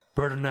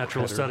Bird and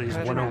Natural Studies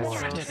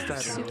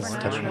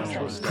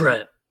 101.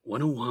 Prep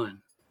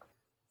 101.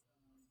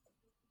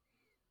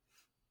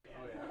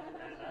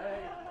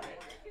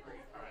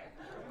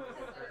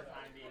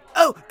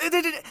 Oh, get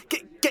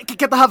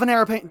the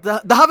habanero paint. The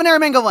habanero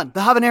mango one.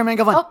 The habanero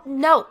mango one. Oh,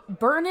 no.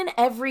 Burn in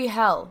every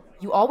hell.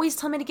 You always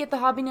tell me to get the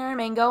habanero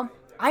mango.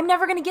 I'm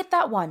never going to get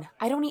that one.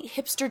 I don't eat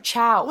hipster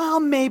chow. Well,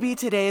 maybe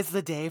today's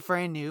the day for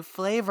a new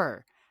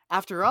flavor.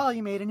 After all,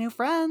 you made a new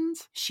friend.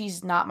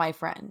 She's not my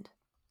friend.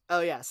 Oh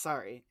yeah,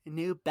 sorry. A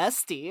new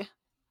bestie.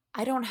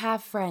 I don't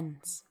have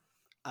friends.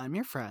 I'm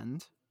your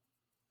friend.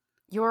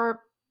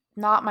 You're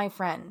not my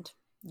friend.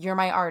 You're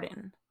my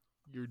Arden.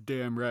 You're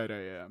damn right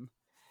I am.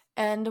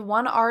 And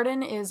one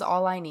Arden is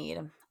all I need.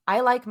 I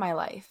like my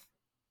life.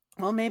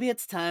 Well, maybe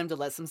it's time to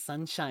let some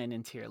sunshine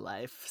into your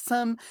life.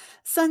 Some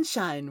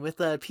sunshine with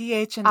a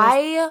pH and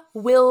I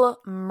will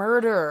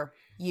murder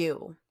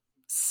you.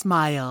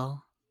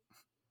 Smile.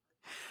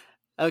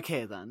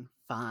 Okay then,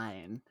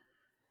 fine.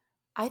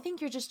 I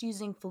think you're just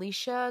using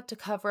Felicia to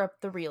cover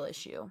up the real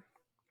issue.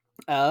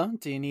 Oh,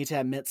 do you need to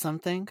admit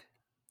something?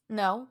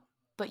 No,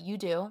 but you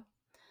do.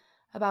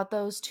 About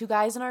those two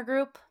guys in our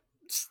group?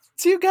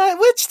 Two guys?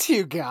 Which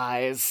two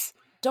guys?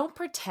 Don't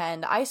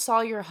pretend. I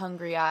saw your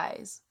hungry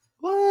eyes.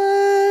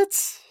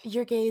 What?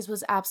 Your gaze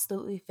was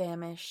absolutely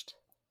famished.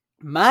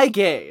 My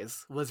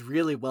gaze was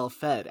really well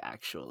fed,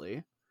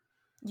 actually.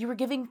 You were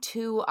giving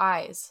two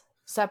eyes,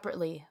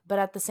 separately, but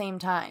at the same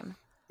time.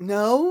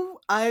 No,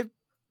 I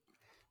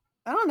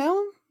don't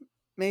know.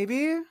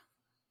 Maybe.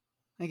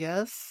 I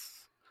guess.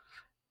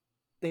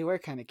 They were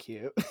kind of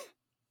cute.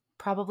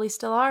 Probably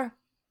still are.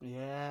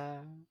 Yeah,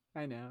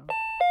 I know.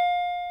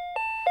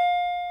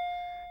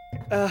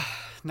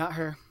 Not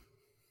her.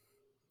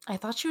 I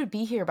thought she would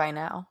be here by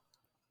now.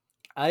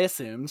 I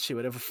assumed she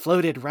would have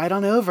floated right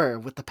on over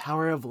with the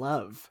power of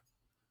love.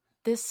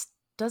 This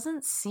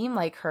doesn't seem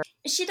like her.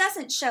 She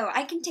doesn't show.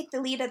 I can take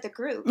the lead of the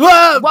group.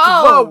 Whoa!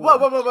 Whoa! Whoa!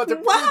 Whoa! Whoa! Whoa!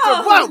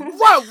 Whoa! Whoa!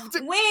 Whoa!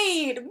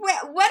 Wait,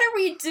 what are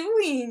we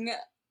doing?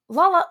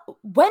 Lala,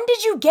 when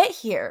did you get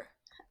here?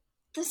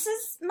 This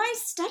is my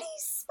study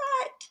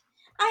spot.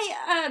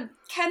 I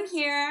come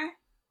here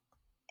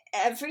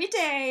every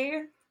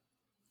day,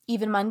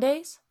 Even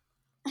Mondays?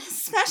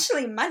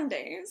 especially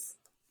Mondays.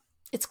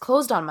 It's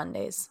closed on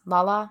Mondays,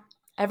 Lala.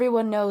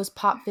 Everyone knows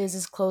Pop Fizz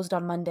is closed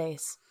on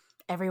Mondays.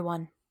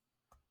 Everyone.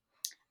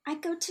 I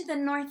go to the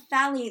North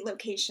Valley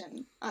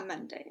location on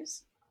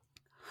Mondays.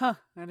 Huh,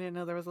 I didn't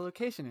know there was a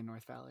location in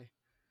North Valley.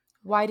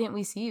 Why didn't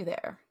we see you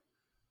there?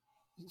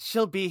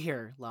 She'll be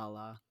here,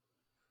 Lala.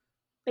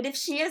 But if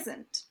she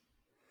isn't,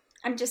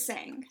 I'm just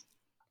saying,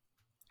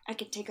 I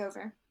could take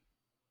over.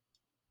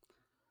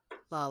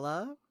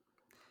 Lala,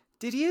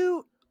 did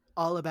you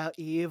all about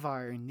Eve,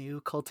 our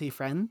new culty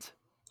friend?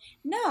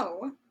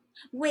 No.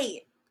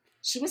 Wait,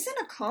 she was in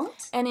a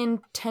cult? An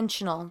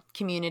intentional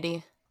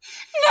community.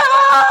 No!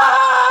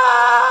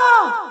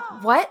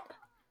 What?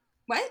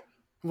 What?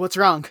 What's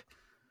wrong?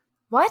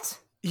 What?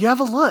 You have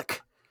a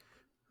look.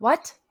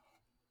 What?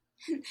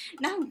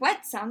 Now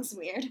what sounds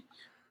weird?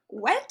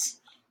 What?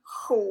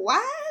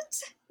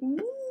 What?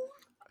 Ooh.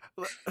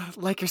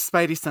 Like your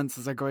spidey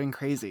senses are going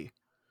crazy.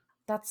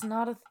 That's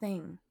not a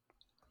thing.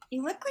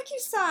 You look like you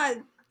saw...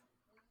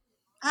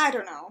 I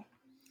don't know.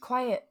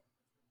 Quiet.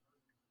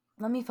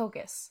 Let me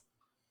focus.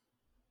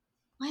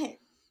 What?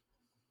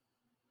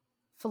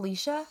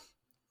 Felicia?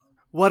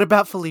 What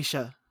about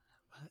Felicia?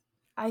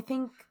 I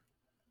think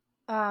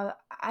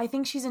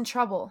she's in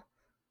trouble.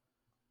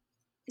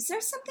 Is there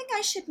something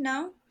I should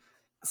know?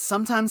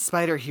 Sometimes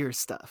Spider hears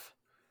stuff.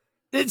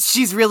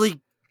 She's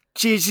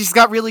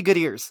got really good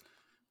ears.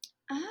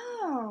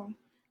 Oh,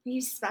 are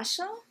you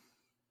special?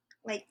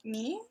 Like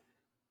me?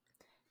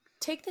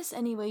 Take this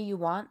any way you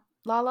want,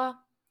 Lala.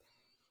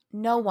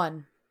 No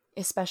one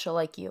is special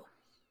like you.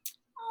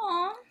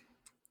 Aw,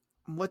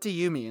 What do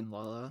you mean,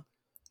 Lala?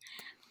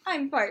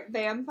 I'm part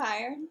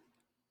vampire.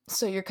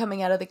 So you're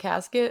coming out of the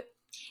casket?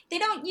 They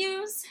don't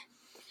use...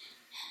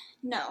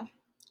 No,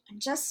 I'm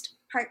just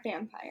part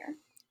vampire.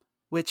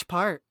 Which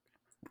part?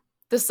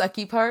 The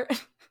sucky part?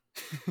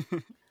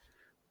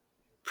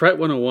 Pret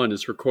 101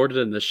 is recorded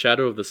in the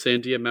shadow of the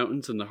Sandia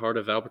Mountains in the heart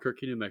of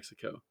Albuquerque, New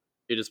Mexico.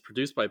 It is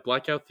produced by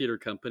Blackout Theater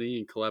Company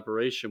in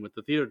collaboration with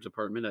the theater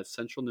department at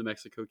Central New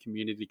Mexico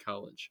Community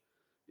College.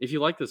 If you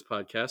like this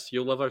podcast,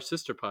 you'll love our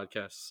sister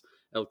podcasts,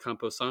 El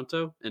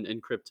Camposanto and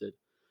Encrypted.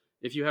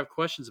 If you have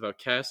questions about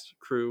cast,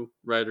 crew,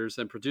 writers,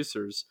 and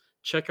producers,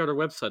 check out our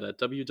website at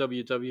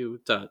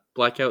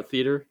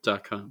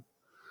www.blackouttheater.com.